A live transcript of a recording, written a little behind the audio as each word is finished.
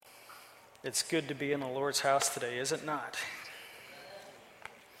It's good to be in the Lord's house today, is it not?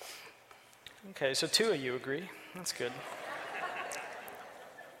 Okay, so 2 of you agree. That's good.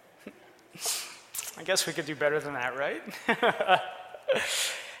 I guess we could do better than that, right?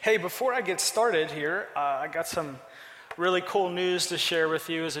 Hey, before I get started here, I got some really cool news to share with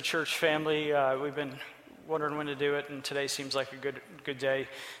you as a church family. We've been wondering when to do it, and today seems like a good day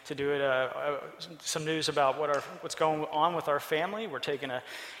to do it. Some news about what's going on with our family. We're taking a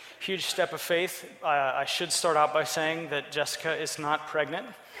huge step of faith. I should start out by saying that Jessica is not pregnant.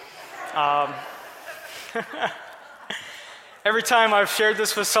 Every time I've shared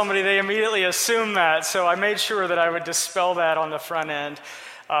this with somebody, they immediately assume that, so I made sure that I would dispel that on the front end.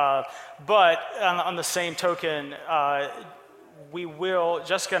 But on the same token,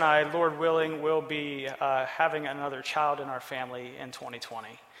 Jessica and I, Lord willing, will be having another child in our family in 2020.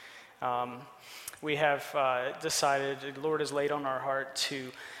 We have decided, the Lord has laid on our heart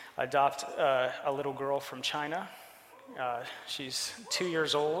to adopt a little girl from China. She's 2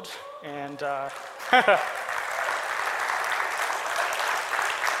 years old, and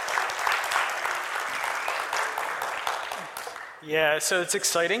yeah, so it's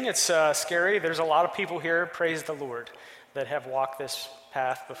exciting. It's scary. There's a lot of people here, praise the Lord, that have walked this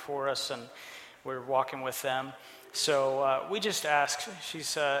path before us, and we're walking with them. So we just asked,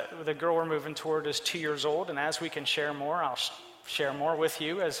 the girl we're moving toward is 2 years old, and as we can share more, I'll share more with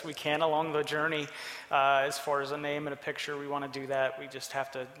you as we can along the journey. As far as a name and a picture, we want to do that. We just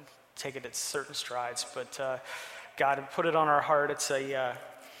have to take it at certain strides. But God had put it on our heart. It's a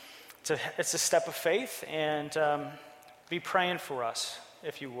step of faith, and be praying for us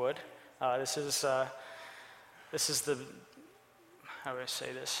if you would. This is the, how do I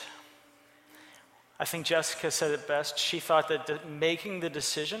say this? I think Jessica said it best. She thought that making the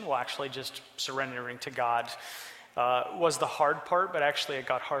decision, well, actually just surrendering to God, was the hard part, but actually it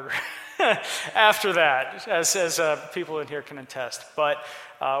got harder after that, as people in here can attest. But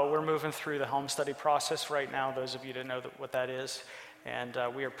we're moving through the home study process right now, those of you that know what that is. And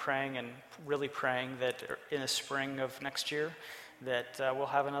we are praying and really praying that in the spring of next year that we'll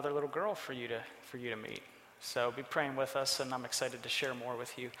have another little girl for you to meet. So be praying with us, and I'm excited to share more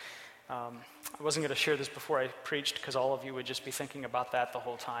with you. I wasn't going to share this before I preached because all of you would just be thinking about that the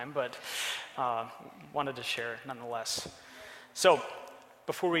whole time, but wanted to share nonetheless. So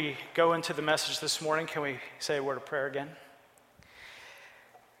before we go into the message this morning, can we say a word of prayer again?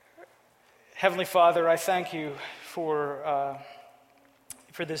 Heavenly Father, I thank you for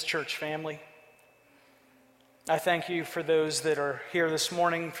this church family. I thank you for those that are here this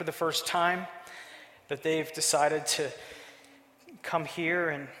morning for the first time, that they've decided to come here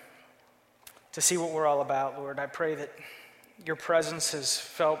and to see what we're all about, Lord. I pray that your presence is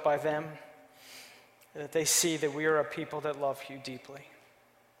felt by them, that they see that we are a people that love you deeply.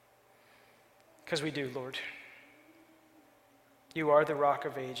 Because we do, Lord. You are the rock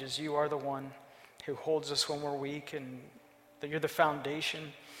of ages. You are the one who holds us when we're weak, and that you're the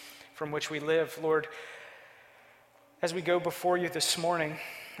foundation from which we live. Lord, as we go before you this morning,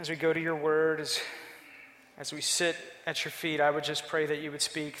 as we go to your word, as we sit at your feet, I would just pray that you would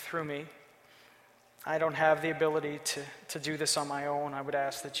speak through me. I don't have the ability to do this on my own. I would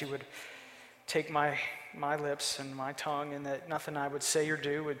ask that you would take my lips and my tongue, and that nothing I would say or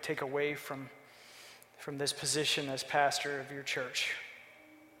do would take away from this position as pastor of your church.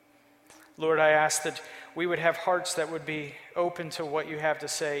 Lord, I ask that we would have hearts that would be open to what you have to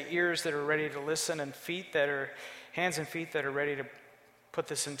say, ears that are ready to listen, and hands and feet that are ready to put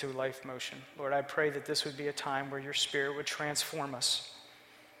this into life motion. Lord, I pray that this would be a time where your Spirit would transform us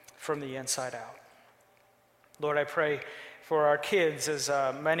from the inside out. Lord, I pray for our kids, as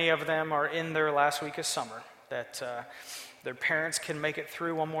many of them are in their last week of summer, that their parents can make it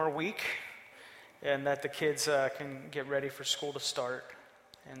through one more week, and that the kids can get ready for school to start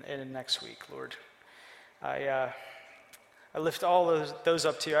and next week, Lord. I lift all those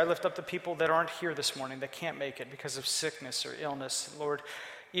up to you. I lift up the people that aren't here this morning, that can't make it because of sickness or illness. Lord,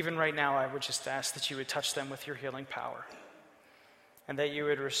 even right now, I would just ask that you would touch them with your healing power, and that you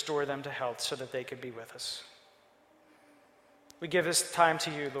would restore them to health so that they could be with us. We give this time to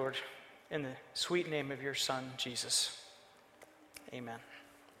you, Lord, in the sweet name of your Son, Jesus. Amen.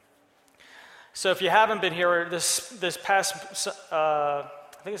 So if you haven't been here this past, I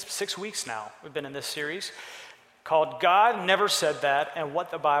think it's 6 weeks now, we've been in this series. called God Never Said That and What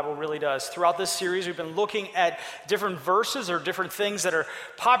the Bible Really Does. Throughout this series, we've been looking at different verses or different things that are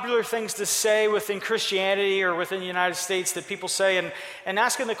popular things to say within Christianity or within the United States that people say, and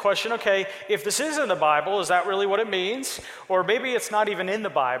asking the question, okay, if this is in the Bible, is that really what it means? Or maybe it's not even in the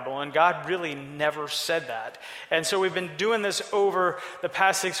Bible and God really never said that. And so we've been doing this over the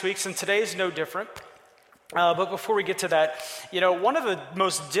past 6 weeks, and today's no different. But before we get to that, one of the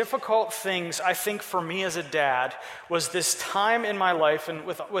most difficult things I think for me as a dad was this time in my life and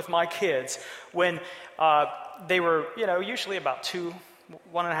with my kids when they were, usually about 2,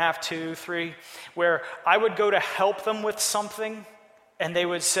 1.5, 2, 3, where I would go to help them with something and they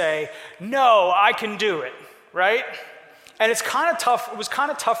would say, "No, I can do it," right? And it's kind of tough. It was kind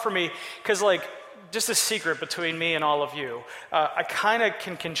of tough for me because just a secret between me and all of you, I kind of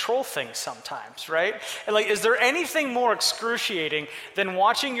can control things sometimes, right? And is there anything more excruciating than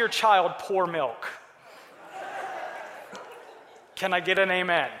watching your child pour milk? Can I get an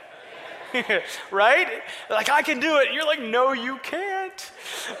amen? Right? I can do it. And you're like, no, you can't.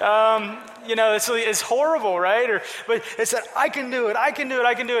 It's horrible, right? But it's that I can do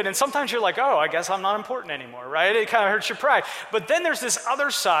it. And sometimes you're like, oh, I guess I'm not important anymore, right? It kind of hurts your pride. But then there's this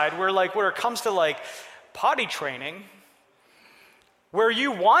other side where it comes to potty training, where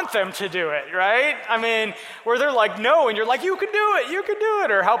you want them to do it, right? I mean, where they're like, no, and you're like, you can do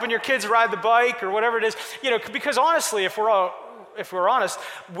it, or helping your kids ride the bike or whatever it is. Because honestly, if we're honest,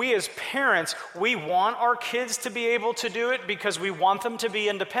 we as parents, we want our kids to be able to do it because we want them to be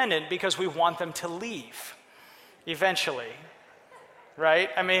independent, because we want them to leave eventually, right?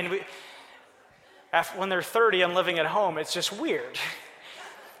 I mean, when they're 30 and living at home, it's just weird.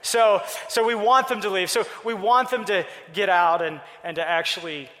 So we want them to leave. So we want them to get out and to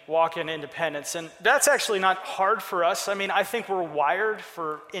actually walk in independence. And that's actually not hard for us. I mean, I think we're wired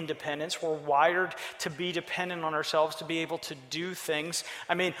for independence. We're wired to be dependent on ourselves, to be able to do things.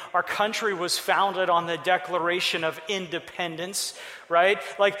 I mean, our country was founded on the Declaration of Independence, right?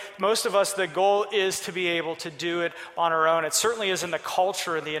 Most of us, the goal is to be able to do it on our own. It certainly is in the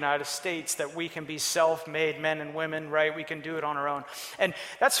culture in the United States that we can be self-made men and women, right? We can do it on our own. And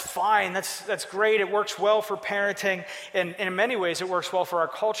that's fine. That's great. It works well for parenting. And in many ways, it works well for our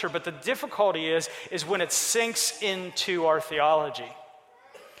culture. But the difficulty is when it sinks into our theology.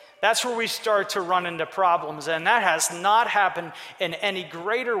 That's where we start to run into problems. And that has not happened in any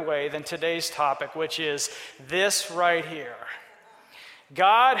greater way than today's topic, which is this right here.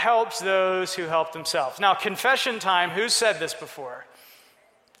 God helps those who help themselves. Now, confession time. Who's said this before?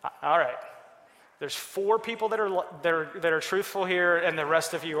 All right. There's 4 people that are truthful here, and the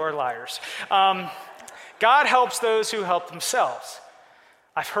rest of you are liars. God helps those who help themselves.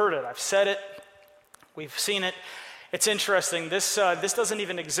 I've heard it. I've said it. We've seen it. It's interesting. This doesn't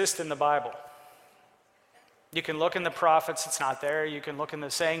even exist in the Bible. You can look in the prophets. It's not there. You can look in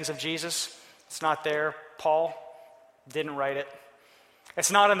the sayings of Jesus. It's not there. Paul didn't write it. It's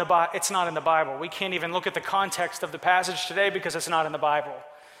not in the Bible. We can't even look at the context of the passage today because it's not in the Bible.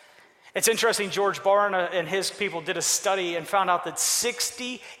 It's interesting, George Barna and his people did a study and found out that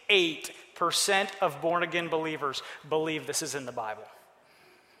 68% of born-again believers believe this is in the Bible.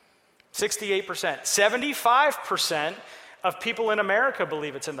 68%. 75% of people in America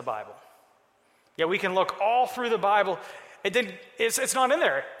believe it's in the Bible. Yet we can look all through the Bible. It's not in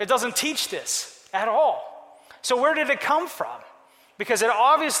there. It doesn't teach this at all. So where did it come from? Because it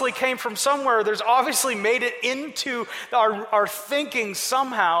obviously came from somewhere. There's obviously made it into our thinking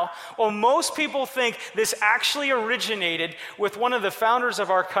somehow. Well, most people think this actually originated with one of the founders of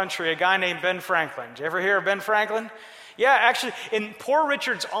our country, a guy named Ben Franklin. Did you ever hear of Ben Franklin? Yeah, actually, in Poor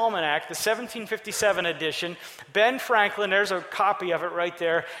Richard's Almanac, the 1757 edition, Ben Franklin, there's a copy of it right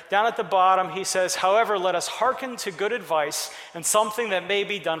there. Down at the bottom, he says, "However, let us hearken to good advice and something that may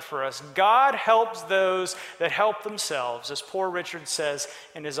be done for us. God helps those that help themselves," as Poor Richard says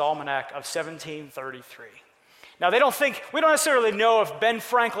in his Almanac of 1733. Now, we don't necessarily know if Ben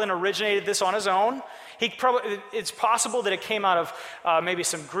Franklin originated this on his own. It's possible that it came out of maybe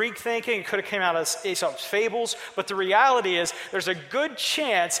some Greek thinking. It could have came out of Aesop's fables. But the reality is there's a good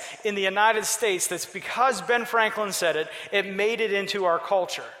chance in the United States that's because Ben Franklin said it, it made it into our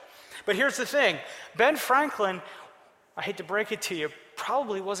culture. But here's the thing. Ben Franklin, I hate to break it to you,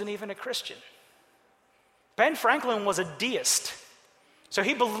 probably wasn't even a Christian. Ben Franklin was a deist. So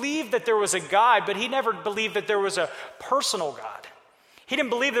he believed that there was a God, but he never believed that there was a personal God. He didn't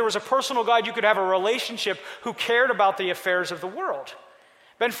believe there was a personal God you could have a relationship who cared about the affairs of the world.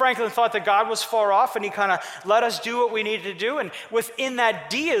 Ben Franklin thought that God was far off, and he kind of let us do what we needed to do. And within that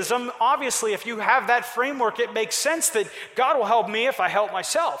deism, obviously, if you have that framework, it makes sense that God will help me if I help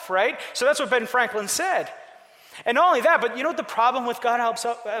myself, right? So that's what Ben Franklin said. And not only that, but you know what the problem with God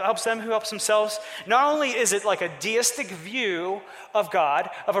helps them who helps themselves? Not only is it like a deistic view of God,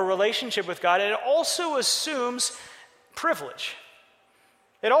 of a relationship with God, it also assumes privilege.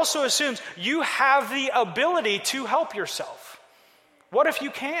 It also assumes you have the ability to help yourself. What if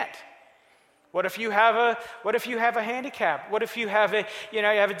you can't? What if you have a handicap? What if you have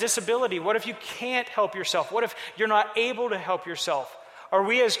a disability? What if you can't help yourself? What if you're not able to help yourself? Are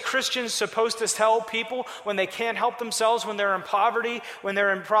we as Christians supposed to tell people when they can't help themselves, when they're in poverty, when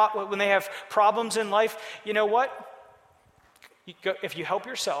they have problems in life, you know what? If you help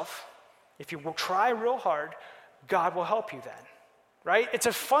yourself, if you will try real hard, God will help you then, right? It's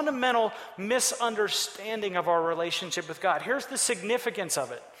a fundamental misunderstanding of our relationship with God. Here's the significance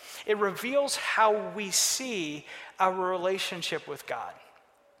of it. It reveals how we see our relationship with God.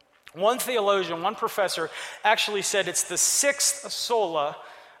 One theologian, one professor, actually said it's the sixth sola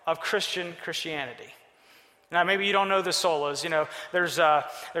of Christianity. Now, maybe you don't know the solas. You know, there's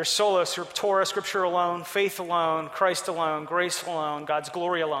sola scriptura, Scripture alone, faith alone, Christ alone, grace alone, God's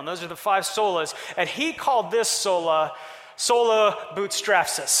glory alone. Those are the 5 solas. And he called this sola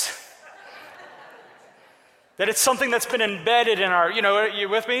bootstrapsis. That it's something that's been embedded in our, are you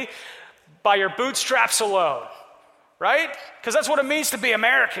with me? By your bootstraps alone. Right? Because that's what it means to be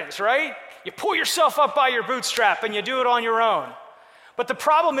Americans, right? You pull yourself up by your bootstrap and you do it on your own. But the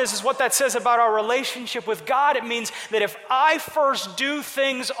problem is what that says about our relationship with God. It means that if I first do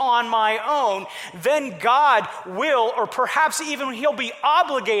things on my own, then God will, or perhaps even he'll be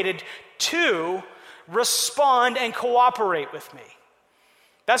obligated to respond and cooperate with me.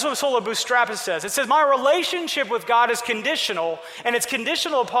 That's what sola bootstrapsis says. It says my relationship with God is conditional, and it's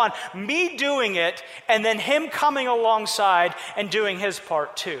conditional upon me doing it and then him coming alongside and doing his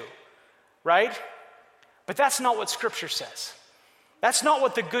part too, right? But that's not what Scripture says. That's not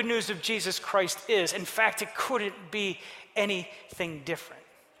what the good news of Jesus Christ is. In fact, it couldn't be anything different.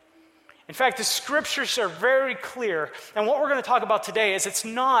 In fact, the Scriptures are very clear, and what we're going to talk about today is it's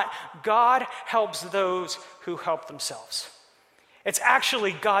not God helps those who help themselves. It's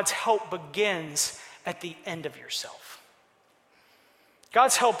actually God's help begins at the end of yourself.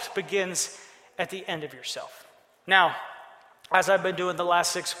 God's help begins at the end of yourself. Now, as I've been doing the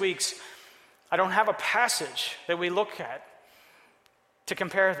last 6 weeks, I don't have a passage that we look at to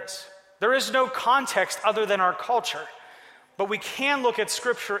compare this. There is no context other than our culture, but we can look at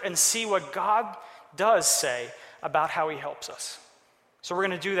Scripture and see what God does say about how he helps us. So we're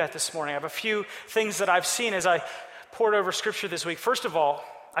going to do that this morning. I have a few things that I've seen as I poured over Scripture this week. First of all,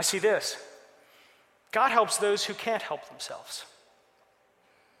 I see this. God helps those who can't help themselves.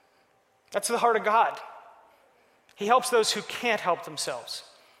 That's the heart of God. He helps those who can't help themselves.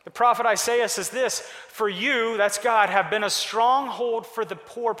 The prophet Isaiah says this, for you, that's God, have been a stronghold for the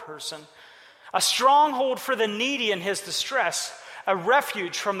poor person, a stronghold for the needy in his distress, a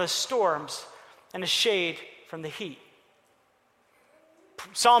refuge from the storms, and a shade from the heat.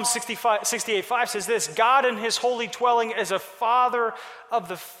 Psalm 68:5 says this, God in his holy dwelling is a father of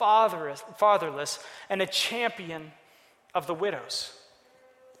the fatherless and a champion of the widows.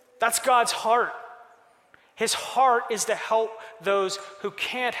 That's God's heart. His heart is to help those who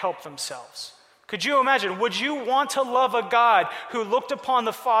can't help themselves. Could you imagine, would you want to love a God who looked upon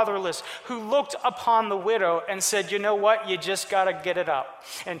the fatherless, who looked upon the widow and said, you know what, you just got to get it up.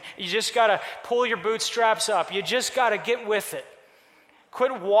 And you just got to pull your bootstraps up. You just got to get with it.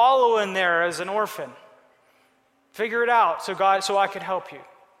 Quit wallowing there as an orphan. Figure it out so I can help you.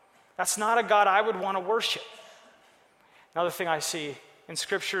 That's not a God I would want to worship. Another thing I see in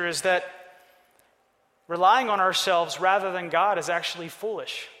Scripture is that relying on ourselves rather than God is actually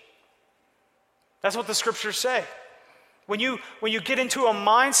foolish. That's what the Scriptures say. When you get into a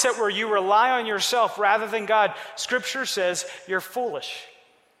mindset where you rely on yourself rather than God, Scripture says you're foolish.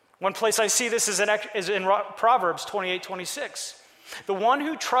 One place I see this is in Proverbs 28:26. The one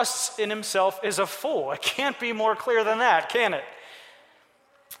who trusts in himself is a fool. It can't be more clear than that, can it?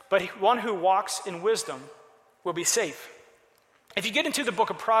 But one who walks in wisdom will be safe. If you get into the book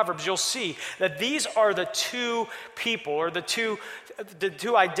of Proverbs, you'll see that these are the two people, or the two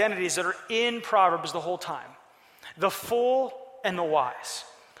identities that are in Proverbs the whole time. The fool and the wise.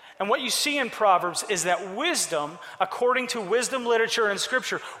 And what you see in Proverbs is that wisdom, according to wisdom literature and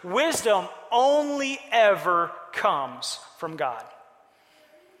Scripture, wisdom only ever comes from God.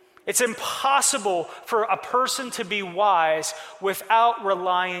 It's impossible for a person to be wise without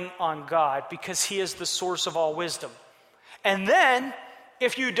relying on God, because he is the source of all wisdom. And then,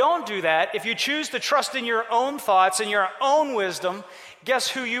 if you don't do that, if you choose to trust in your own thoughts and your own wisdom, guess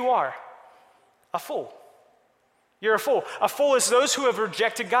who you are? A fool. You're a fool. A fool is those who have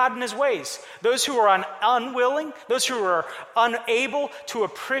rejected God and his ways, those who are unwilling, those who are unable to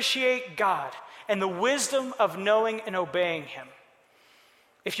appreciate God and the wisdom of knowing and obeying him.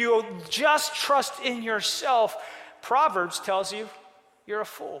 If you just trust in yourself, Proverbs tells you you're a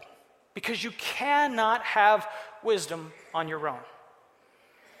fool because you cannot have wisdom on your own.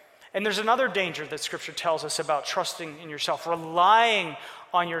 And there's another danger that Scripture tells us about trusting in yourself, relying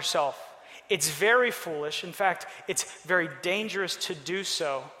on yourself. It's very foolish. In fact, it's very dangerous to do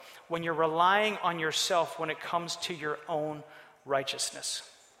so when you're relying on yourself when it comes to your own righteousness.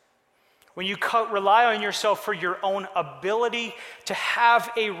 When you rely on yourself for your own ability to have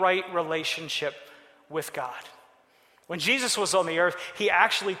a right relationship with God. When Jesus was on the earth, he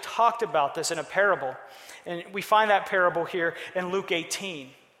actually talked about this in a parable. And we find that parable here in Luke 18.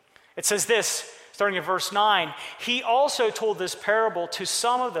 It says this, starting at verse 9, he also told this parable to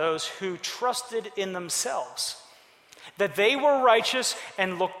some of those who trusted in themselves, that they were righteous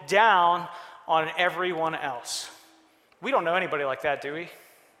and looked down on everyone else. We don't know anybody like that, do we?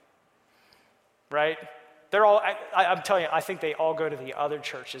 Right? They're all, I'm telling you, I think they all go to the other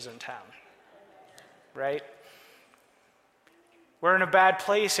churches in town. Right? We're in a bad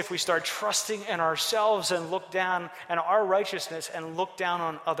place if we start trusting in ourselves and look down on our righteousness and look down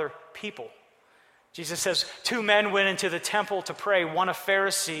on other people. Jesus says, 2 men went into the temple to pray, one a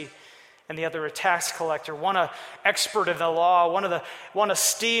Pharisee and the other a tax collector, one an expert in the law, one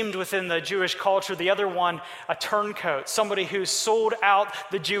esteemed within the Jewish culture, the other one a turncoat, somebody who sold out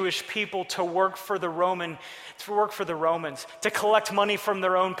the Jewish people to work for the Romans, to collect money from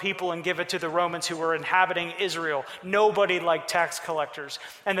their own people and give it to the Romans who were inhabiting Israel. Nobody liked tax collectors.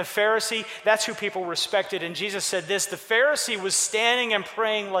 And the Pharisee, that's who people respected. And Jesus said this, the Pharisee was standing and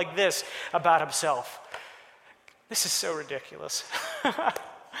praying like this about himself. This is so ridiculous.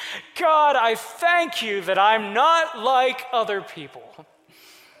 God, I thank you that I'm not like other people.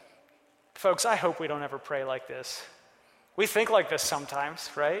 Folks, I hope we don't ever pray like this. We think like this sometimes,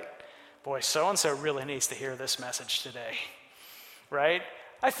 right? Boy, so-and-so really needs to hear this message today, right?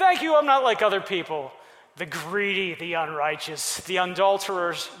 I thank you I'm not like other people, the greedy, the unrighteous, the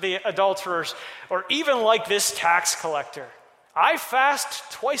adulterers, or even like this tax collector. I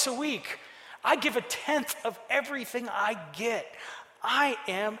fast twice a week. I give 1/10 of everything I get. I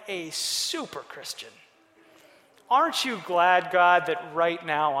am a super Christian. Aren't you glad, God, that right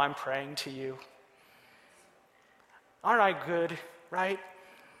now I'm praying to you? Aren't I good, right?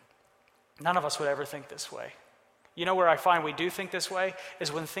 None of us would ever think this way. You know where I find we do think this way?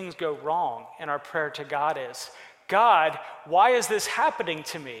 Is when things go wrong and our prayer to God is, God, why is this happening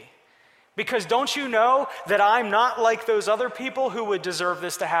to me? Because don't you know that I'm not like those other people who would deserve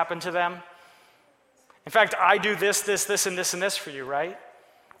this to happen to them? In fact, I do this, and this for you, right?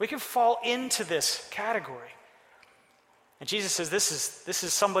 We can fall into this category. And Jesus says this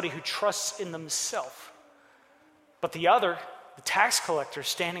is somebody who trusts in themselves. But the other, the tax collector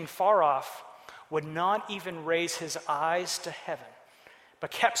standing far off, would not even raise his eyes to heaven,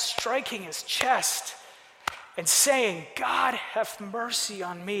 but kept striking his chest and saying, God, have mercy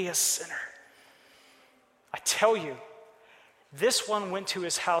on me, a sinner. I tell you, this one went to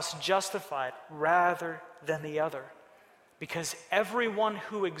his house justified rather than the other, because everyone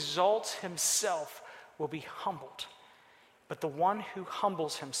who exalts himself will be humbled, but the one who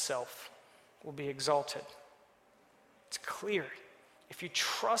humbles himself will be exalted. It's clear. If you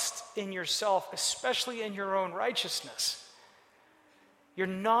trust in yourself, especially in your own righteousness, you're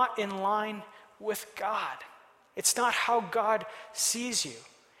not in line with God. It's not how God sees you.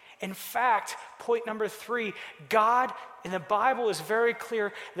 In fact, point number 3, God in the Bible is very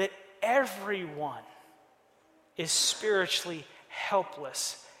clear that everyone is spiritually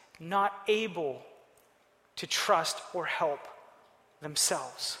helpless, not able to trust or help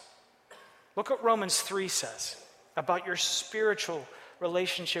themselves. Look what Romans 3 says about your spiritual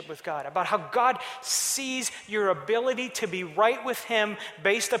relationship with God, about how God sees your ability to be right with him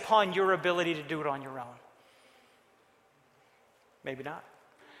based upon your ability to do it on your own. Maybe not.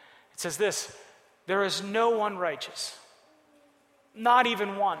 It says this, there is no one righteous, not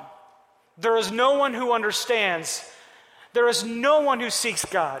even one. There is no one who understands. There is no one who seeks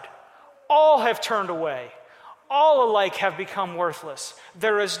God. All have turned away. All alike have become worthless.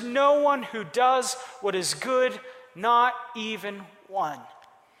 There is no one who does what is good, not even one.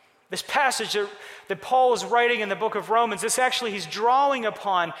 This passage that Paul is writing in the book of Romans, he's drawing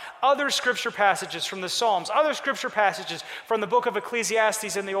upon other scripture passages from the Psalms, other scripture passages from the book of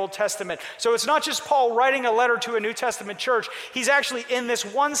Ecclesiastes in the Old Testament. So it's not just Paul writing a letter to a New Testament church. He's actually in this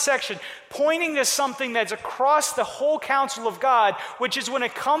one section pointing to something that's across the whole counsel of God, which is when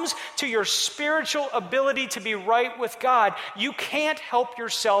it comes to your spiritual ability to be right with God, you can't help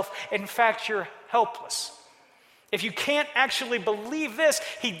yourself. In fact, you're helpless. If you can't actually believe this,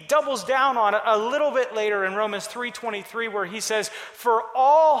 he doubles down on it a little bit later in Romans 3:23, where he says, "For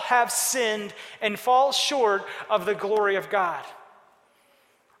all have sinned and fall short of the glory of God."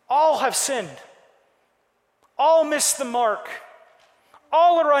 All have sinned. All miss the mark.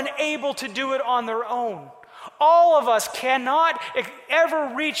 All are unable to do it on their own. All of us cannot ever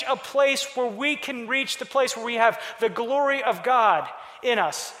reach a place where we can reach the place where we have the glory of God in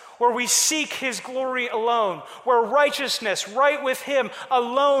us, where we seek his glory alone, where righteousness, right with him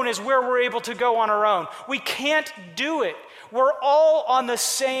alone, is where we're able to go on our own. We can't do it. We're all on the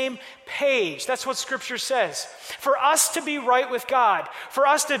same page. That's what Scripture says. For us to be right with God, for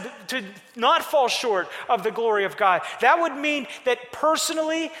us to not fall short of the glory of God, that would mean that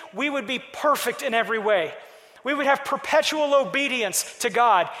personally we would be perfect in every way. We would have perpetual obedience to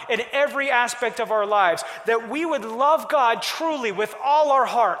God in every aspect of our lives, that we would love God truly with all our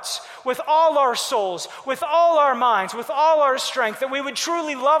hearts, with all our souls, with all our minds, with all our strength, that we would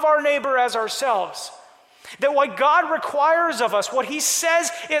truly love our neighbor as ourselves. That what God requires of us, what he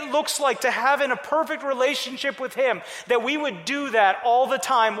says it looks like to have in a perfect relationship with him, that we would do that all the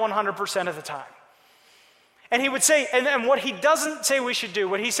time, 100% of the time. And he would say, and what he doesn't say we should do,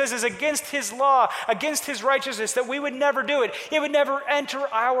 what he says is against his law, against his righteousness, that we would never do it. It would never enter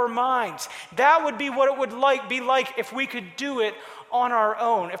our minds. That would be what it would be like if we could do it on our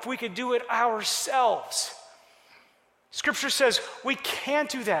own, if we could do it ourselves. Scripture says we can't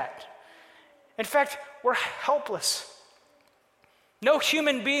do that. In fact, we're helpless. No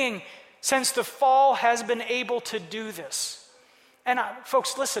human being since the fall has been able to do this. And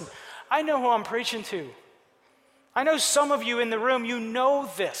folks, listen, I know who I'm preaching to. I know some of you in the room, you know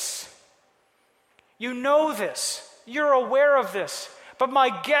this. You know this. You're aware of this. But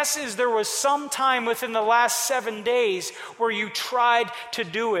my guess is there was some time within the last 7 days where you tried to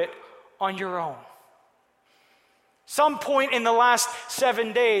do it on your own. Some point in the last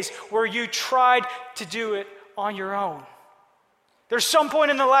 7 days where you tried to do it on your own. There's some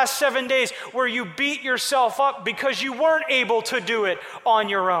point in the last 7 days where you beat yourself up because you weren't able to do it on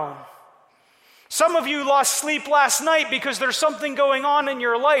your own. Some of you lost sleep last night because there's something going on in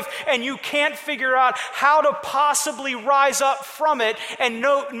your life and you can't figure out how to possibly rise up from it. And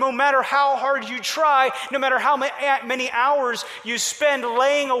no matter how hard you try, no matter how many hours you spend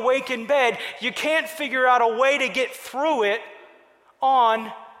laying awake in bed, you can't figure out a way to get through it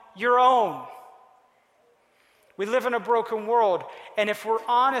on your own. We live in a broken world, and if we're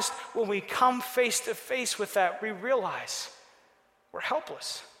honest, when we come face to face with that, we realize we're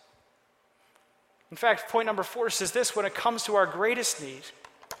helpless. In fact, point number 4 says this: when it comes to our greatest need,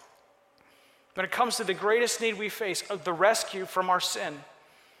 when it comes to the greatest need we face, of the rescue from our sin,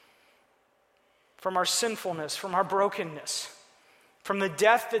 from our sinfulness, from our brokenness, from the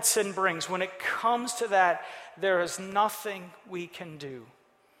death that sin brings, when it comes to that, there is nothing we can do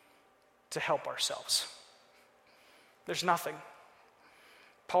to help ourselves. There's nothing.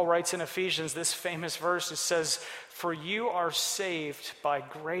 Paul writes in Ephesians this famous verse. It says, "For you are saved by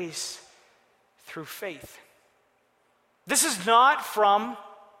grace through faith." This is not from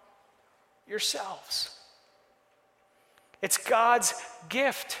yourselves. It's God's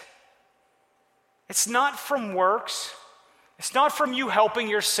gift. It's not from works. It's not from you helping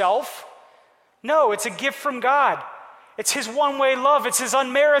yourself. No, it's a gift from God. It's his one-way love. It's his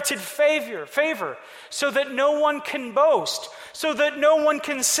unmerited favor, so that no one can boast, so that no one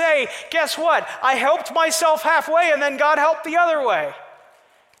can say, guess what? I helped myself halfway and then God helped the other way.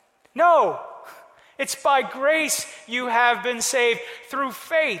 No. It's by grace you have been saved through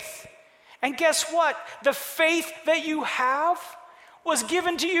faith. And guess what? The faith that you have was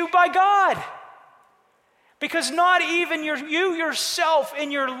given to you by God. Because not even you yourself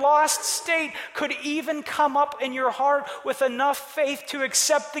in your lost state could even come up in your heart with enough faith to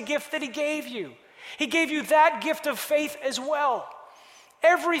accept the gift that he gave you. He gave you that gift of faith as well.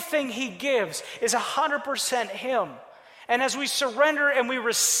 Everything he gives is 100% him. And as we surrender and we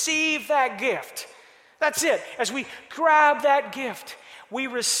receive that gift, that's it. As we grab that gift, we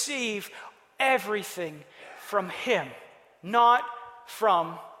receive everything from him, not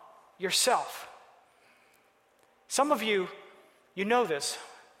from yourself. Some of you, you know this.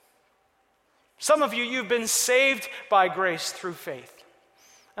 Some of you, you've been saved by grace through faith.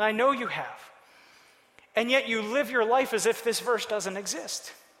 And I know you have. And yet you live your life as if this verse doesn't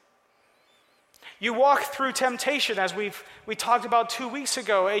exist. You walk through temptation, as we talked about 2 weeks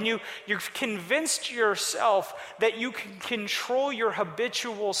ago, and you've convinced yourself that you can control your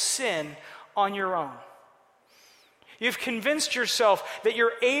habitual sin on your own. You've convinced yourself that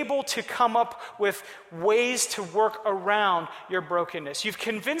you're able to come up with ways to work around your brokenness. You've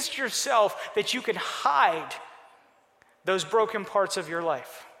convinced yourself that you can hide those broken parts of your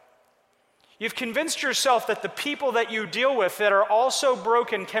life. You've convinced yourself that the people that you deal with that are also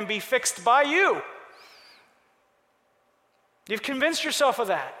broken can be fixed by you. You've convinced yourself of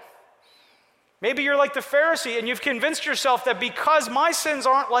that. Maybe you're like the Pharisee and you've convinced yourself that because my sins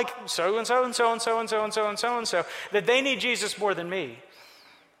aren't like so-and-so and so-and-so and so-and-so and so-and-so, that they need Jesus more than me.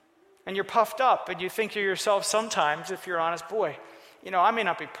 And you're puffed up and you think to yourself sometimes, if you're honest, boy, I may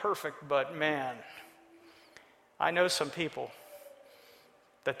not be perfect, but man, I know some people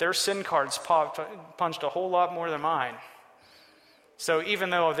that their sin cards punched a whole lot more than mine. So even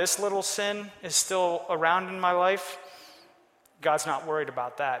though this little sin is still around in my life, God's not worried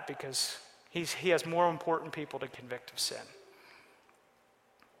about that because he has more important people to convict of sin.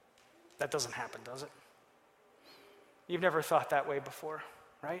 That doesn't happen, does it? You've never thought that way before,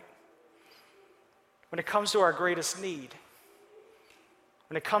 right? When it comes to our greatest need,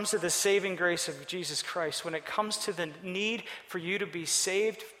 when it comes to the saving grace of Jesus Christ, when it comes to the need for you to be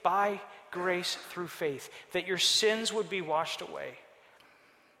saved by grace through faith, that your sins would be washed away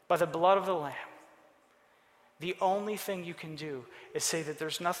by the blood of the Lamb, the only thing you can do is say that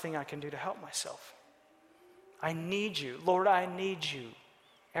there's nothing I can do to help myself. I need you. Lord, I need you.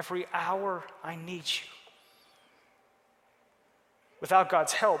 Every hour I need you. Without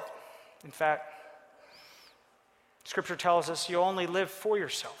God's help, in fact, Scripture tells us you only live for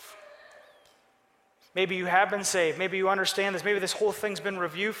yourself. Maybe you have been saved. Maybe you understand this. Maybe this whole thing's been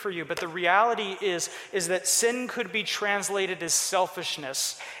reviewed for you. But the reality is that sin could be translated as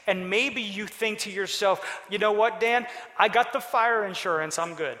selfishness. And maybe you think to yourself, you know what, Dan? I got the fire insurance.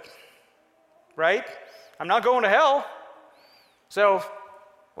 I'm good. Right? I'm not going to hell. So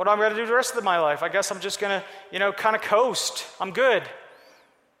what am I going to do the rest of my life? I guess I'm just going to, kind of coast. I'm good.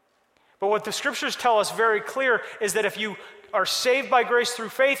 But what the Scriptures tell us very clear is that if you are saved by grace through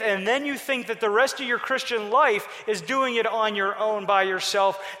faith, and then you think that the rest of your Christian life is doing it on your own by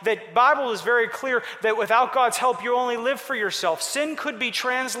yourself, that Bible is very clear that without God's help, you only live for yourself. Sin could be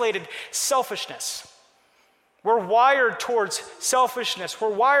translated selfishness. We're wired towards selfishness.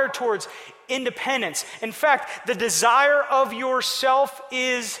 We're wired towards independence. In fact, the desire of yourself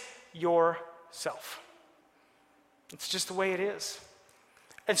is yourself. It's just the way it is.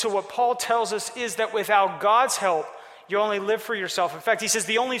 And so what Paul tells us is that without God's help, you only live for yourself. In fact, he says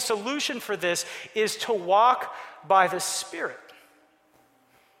the only solution for this is to walk by the Spirit.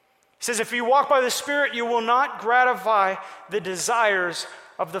 He says if you walk by the Spirit, you will not gratify the desires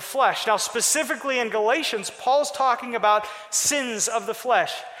of the flesh. Now, specifically in Galatians, Paul's talking about sins of the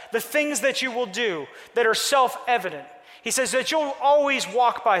flesh, the things that you will do that are self-evident. He says that you'll always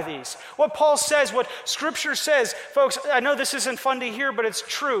walk by these. What Paul says, what Scripture says, folks, I know this isn't fun to hear, but it's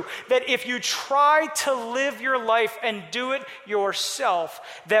true, that if you try to live your life and do it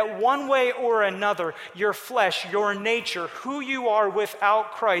yourself, that one way or another, your flesh, your nature, who you are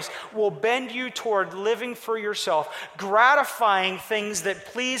without Christ, will bend you toward living for yourself, gratifying things that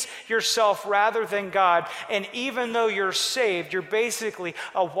please yourself rather than God. And even though you're saved, you're basically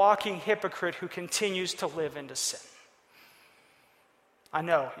a walking hypocrite who continues to live into sin. I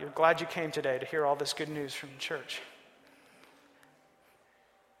know, you're glad you came today to hear all this good news from the church.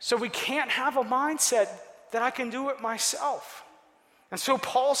 So we can't have a mindset that I can do it myself. And so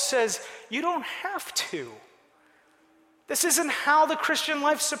Paul says, you don't have to. This isn't how the Christian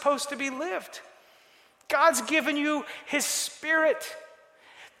life's supposed to be lived. God's given you His Spirit.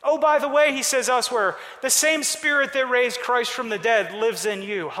 Oh, by the way, he says elsewhere, the same Spirit that raised Christ from the dead lives in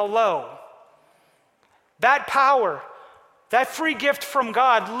you. Hello. That power, that free gift from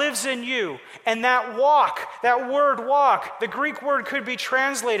God lives in you. And that walk, that word walk, the Greek word could be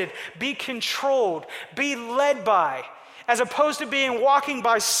translated, be controlled, be led by. As opposed to being walking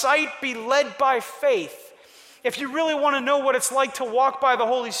by sight, be led by faith. If you really want to know what it's like to walk by the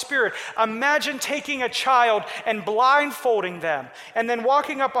Holy Spirit, imagine taking a child and blindfolding them and then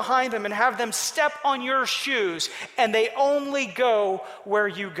walking up behind them and have them step on your shoes and they only go where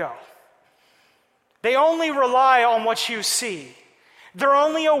you go. They only rely on what you see. Their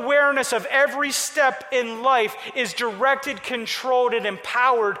only awareness of every step in life is directed, controlled, and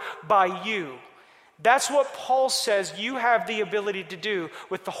empowered by you. That's what Paul says you have the ability to do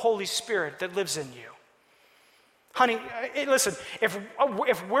with the Holy Spirit that lives in you. Honey, listen, if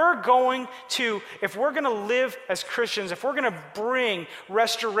we're going to live as Christians, if we're going to bring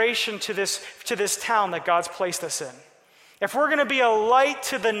restoration to this town that God's placed us in, if we're going to be a light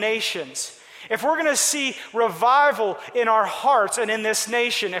to the nations, if we're going to see revival in our hearts and in this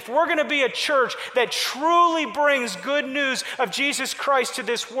nation, if we're going to be a church that truly brings good news of Jesus Christ to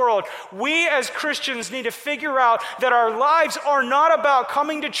this world, we as Christians need to figure out that our lives are not about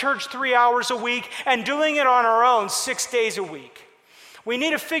coming to church 3 hours a week and doing it on our own 6 days a week. We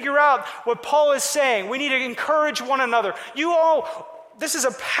need to figure out what Paul is saying. We need to encourage one another. This is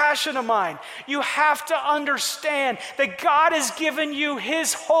a passion of mine. You have to understand that God has given you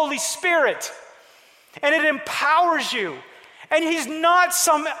His Holy Spirit, and it empowers you. And He's not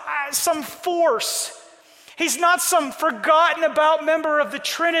some force. He's not some forgotten about member of the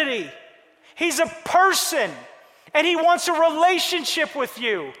Trinity. He's a person, and He wants a relationship with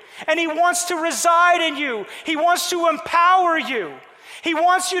you, and He wants to reside in you. He wants to empower you. He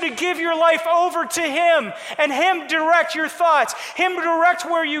wants you to give your life over to Him and Him direct your thoughts, Him direct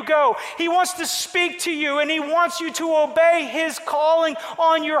where you go. He wants to speak to you, and He wants you to obey His calling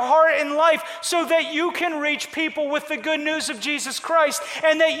on your heart and life so that you can reach people with the good news of Jesus Christ,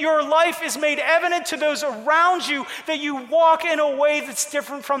 and that your life is made evident to those around you, that you walk in a way that's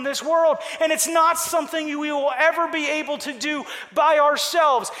different from this world. And it's not something we will ever be able to do by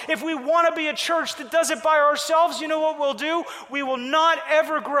ourselves. If we want to be a church that does it by ourselves, you know what we'll do? We will not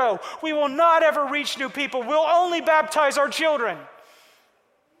ever grow. We will not ever reach new people. We'll only baptize our children.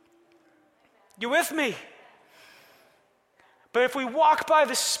 You with me? But if we walk by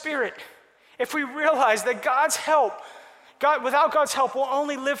the Spirit, if we realize that without God's help, we'll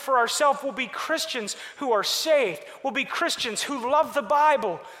only live for ourselves. We'll be Christians who are saved. We'll be Christians who love the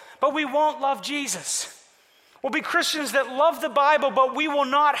Bible, but we won't love Jesus. We'll be Christians that love the Bible, but we will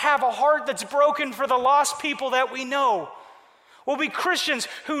not have a heart that's broken for the lost people that we know. We'll be Christians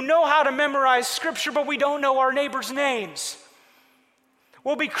who know how to memorize Scripture, but we don't know our neighbors' names.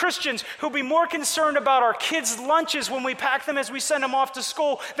 We'll be Christians who'll be more concerned about our kids' lunches when we pack them as we send them off to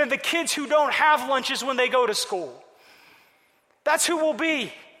school than the kids who don't have lunches when they go to school. That's who we'll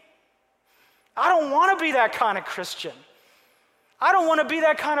be. I don't want to be that kind of Christian. I don't want to be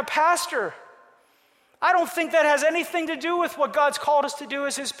that kind of pastor. I don't think that has anything to do with what God's called us to do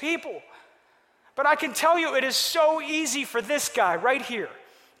as His people. But I can tell you it is so easy for this guy right here.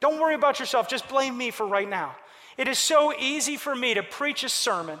 Don't worry about yourself, just blame me for right now. It is so easy for me to preach a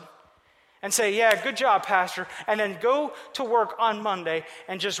sermon and say, yeah, good job, Pastor, and then go to work on Monday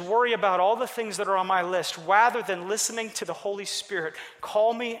and just worry about all the things that are on my list rather than listening to the Holy Spirit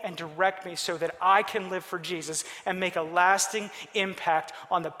call me and direct me so that I can live for Jesus and make a lasting impact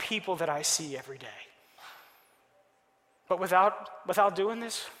on the people that I see every day. But without doing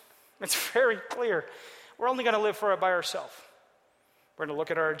this, it's very clear. We're only going to live for it by ourselves. We're going to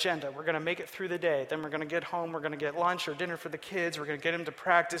look at our agenda. We're going to make it through the day. Then we're going to get home. We're going to get lunch or dinner for the kids. We're going to get them to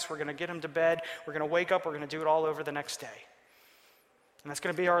practice. We're going to get them to bed. We're going to wake up. We're going to do it all over the next day. And that's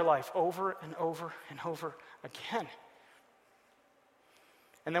going to be our life over and over and over again.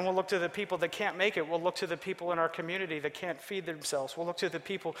 And then we'll look to the people that can't make it. We'll look to the people in our community that can't feed themselves. We'll look to the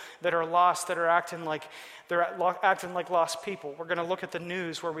people that are lost, that are acting like lost people. We're going to look at the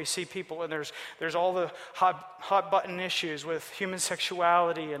news where we see people, and there's all the hot button issues with human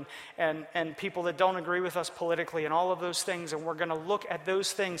sexuality and people that don't agree with us politically and all of those things. And we're going to look at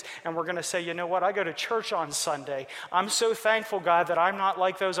those things, and we're going to say, you know what? I go to church on Sunday. I'm so thankful, God, that I'm not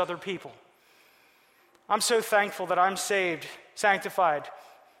like those other people. I'm so thankful that I'm saved, sanctified.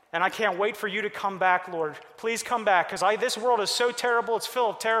 And I can't wait for you to come back, Lord. Please come back, because this world is so terrible. It's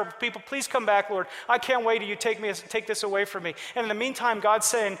full of terrible people. Please come back, Lord. I can't wait till you take this away from me. And in the meantime, God's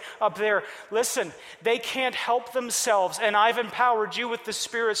saying up there, listen, they can't help themselves, and I've empowered you with the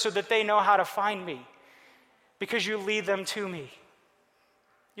Spirit so that they know how to find me, because you lead them to me.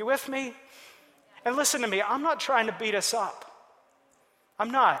 You with me? And listen to me, I'm not trying to beat us up.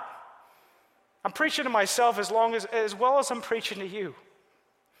 I'm not. I'm preaching to myself as well as I'm preaching to you.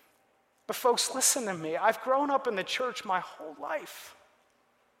 But folks, listen to me. I've grown up in the church my whole life.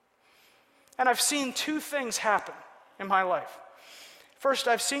 And I've seen two things happen in my life. First,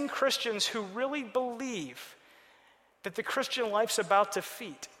 I've seen Christians who really believe that the Christian life's about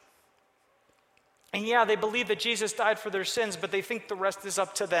defeat. And yeah, they believe that Jesus died for their sins, but they think the rest is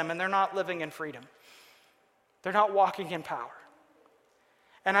up to them, and they're not living in freedom. They're not walking in power.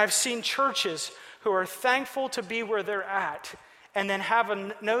 And I've seen churches who are thankful to be where they're at, and then have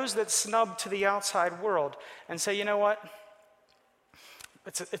a nose that's snubbed to the outside world and say, you know what?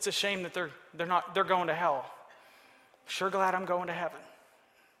 It's a shame that they're going to hell. Sure glad I'm going to heaven.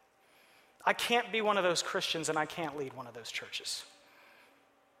 I can't be one of those Christians and I can't lead one of those churches.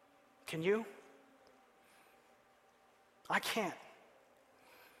 Can you? I can't.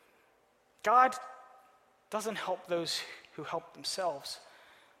 God doesn't help those who help themselves.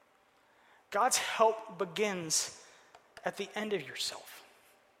 God's help begins at the end of yourself.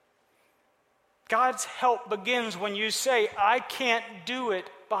 God's help begins when you say, I can't do it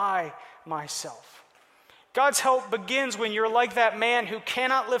by myself. God's help begins when you're like that man who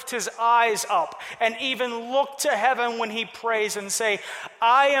cannot lift his eyes up and even look to heaven when he prays and say,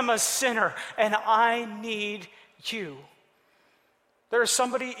 I am a sinner and I need you. There is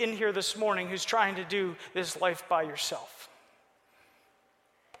somebody in here this morning who's trying to do this life by yourself.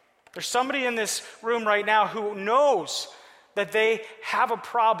 There's somebody in this room right now who knows that they have a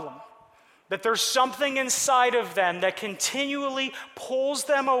problem, that there's something inside of them that continually pulls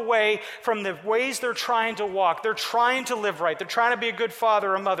them away from the ways they're trying to walk. They're trying to live right. They're trying to be a good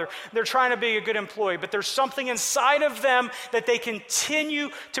father or mother. They're trying to be a good employee, but there's something inside of them that they continue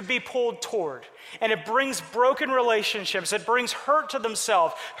to be pulled toward. And it brings broken relationships. It brings hurt to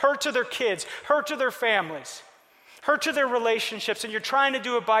themselves, hurt to their kids, hurt to their families, hurt to their relationships, and you're trying to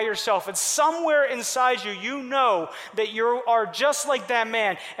do it by yourself. And somewhere inside you, you know that you are just like that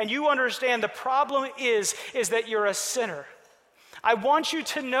man, and you understand the problem is that you're a sinner. I want you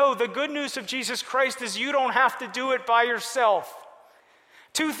to know the good news of Jesus Christ is you don't have to do it by yourself.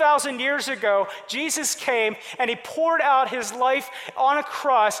 2,000 years ago, Jesus came and he poured out his life on a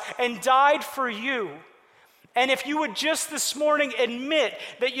cross and died for you. And if you would just this morning admit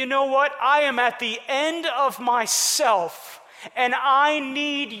that, you know what, I am at the end of myself and I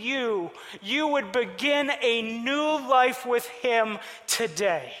need you, you would begin a new life with him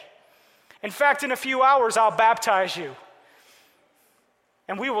today. In fact, in a few hours, I'll baptize you.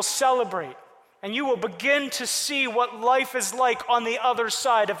 And we will celebrate. And you will begin to see what life is like on the other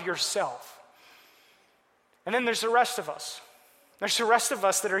side of yourself. And then there's the rest of us. There's the rest of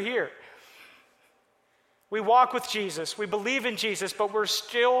us that are here. We walk with Jesus, we believe in Jesus, but we're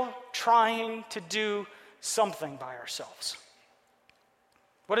still trying to do something by ourselves.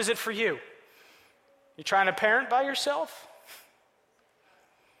 What is it for you? You trying to parent by yourself?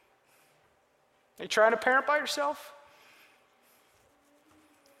 Are you trying to parent by yourself?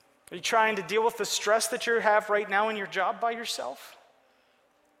 Are you trying to deal with the stress that you have right now in your job by yourself?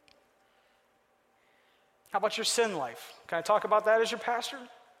 How about your sin life? Can I talk about that as your pastor?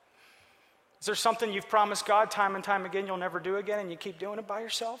 Is there something you've promised God time and time again you'll never do again and you keep doing it by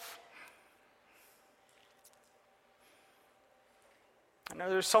yourself? I know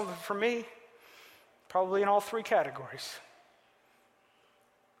there's something for me, probably in all three categories.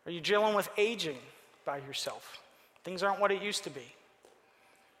 Are you dealing with aging by yourself? Things aren't what it used to be.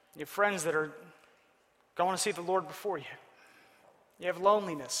 You have friends that are going to see the Lord before you. You have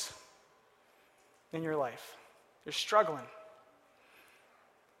loneliness in your life. You're struggling.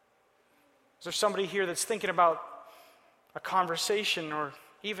 Is there somebody here that's thinking about a conversation or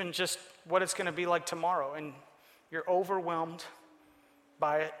even just what it's going to be like tomorrow, and you're overwhelmed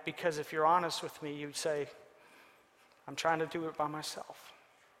by it because if you're honest with me, you'd say, I'm trying to do it by myself.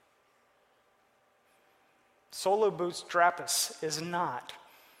 Solo bootstrappus is not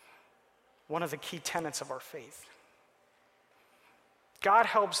one of the key tenets of our faith. God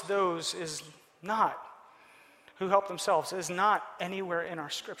helps those is not who help themselves, is not anywhere in our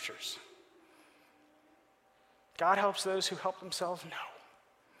scriptures. God helps those who help themselves? No.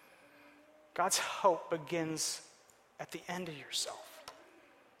 God's help begins at the end of yourself.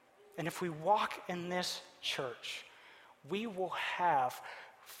 And if we walk in this church, we will have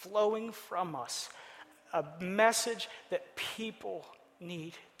flowing from us a message that people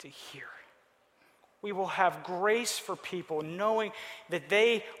need to hear. We will have grace for people, knowing that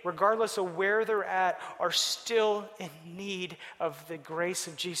they, regardless of where they're at, are still in need of the grace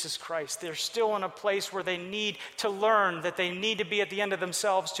of Jesus Christ. They're still in a place where they need to learn that they need to be at the end of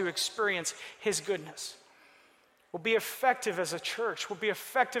themselves to experience his goodness. We'll be effective as a church. We'll be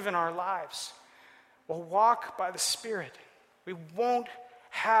effective in our lives. We'll walk by the Spirit. We won't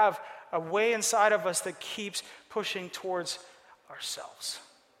have a way inside of us that keeps pushing towards ourselves.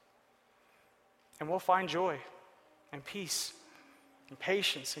 And we'll find joy and peace and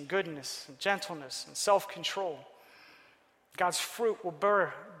patience and goodness and gentleness and self-control. God's fruit will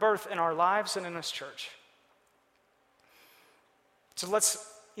birth in our lives and in this church. So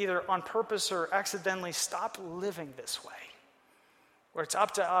let's either on purpose or accidentally stop living this way, where it's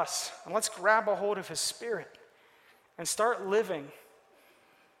up to us. And let's grab a hold of his Spirit and start living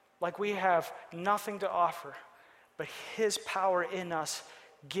like we have nothing to offer, but his power in us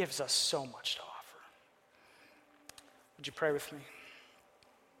gives us so much to offer. Would you pray with me?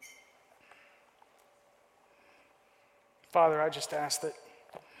 Father, I just ask that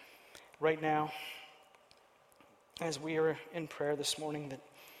right now, as we are in prayer this morning, that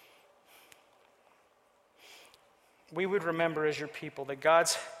we would remember as your people that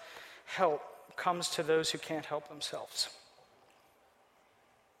God's help comes to those who can't help themselves.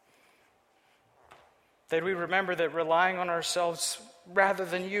 That we remember that relying on ourselves rather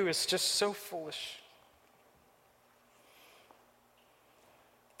than you is just so foolish.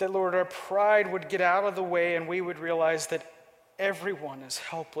 That, Lord, our pride would get out of the way and we would realize that everyone is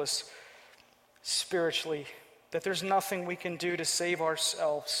helpless spiritually, that there's nothing we can do to save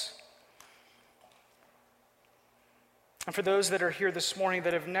ourselves. And for those that are here this morning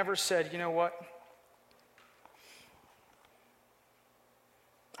that have never said, you know what?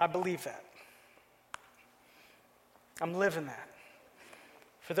 I believe that. I'm living that.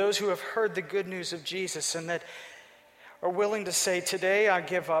 For those who have heard the good news of Jesus and that are willing to say, today I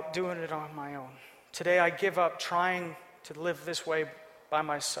give up doing it on my own. Today I give up trying to live this way by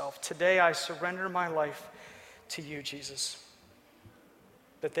myself. Today I surrender my life to you, Jesus.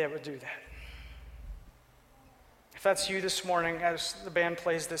 That they would do that. If that's you this morning, as the band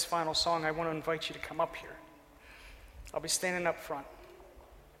plays this final song, I want to invite you to come up here. I'll be standing up front.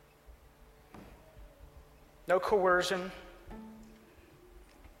 No coercion.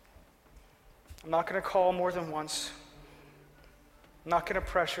 I'm not going to call more than once. I'm not going to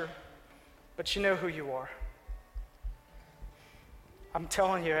pressure, but you know who you are. I'm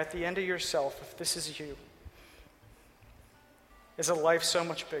telling you, at the end of yourself, if this is you, is a life so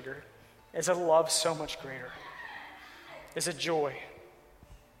much bigger, is a love so much greater, is a joy,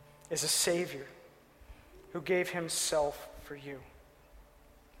 is a Savior who gave himself for you.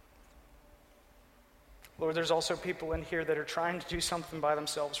 Lord, there's also people in here that are trying to do something by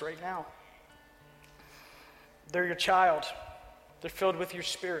themselves right now. They're your child. They're filled with your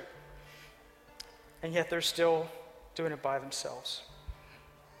Spirit. And yet they're still doing it by themselves.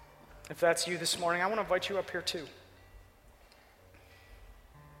 If that's you this morning, I want to invite you up here too.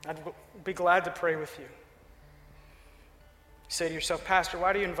 I'd be glad to pray with you. Say to yourself, Pastor,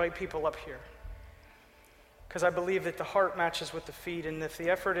 why do you invite people up here? Because I believe that the heart matches with the feet, and if the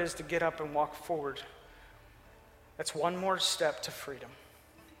effort is to get up and walk forward, that's one more step to freedom.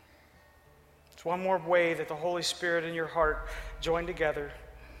 It's one more way that the Holy Spirit and your heart join together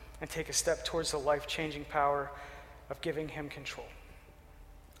and take a step towards the life-changing power of giving him control.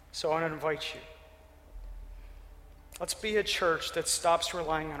 So I want to invite you. Let's be a church that stops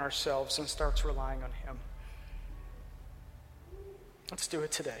relying on ourselves and starts relying on him. Let's do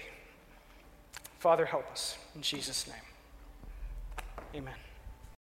it today. Father, help us. In Jesus' name, amen.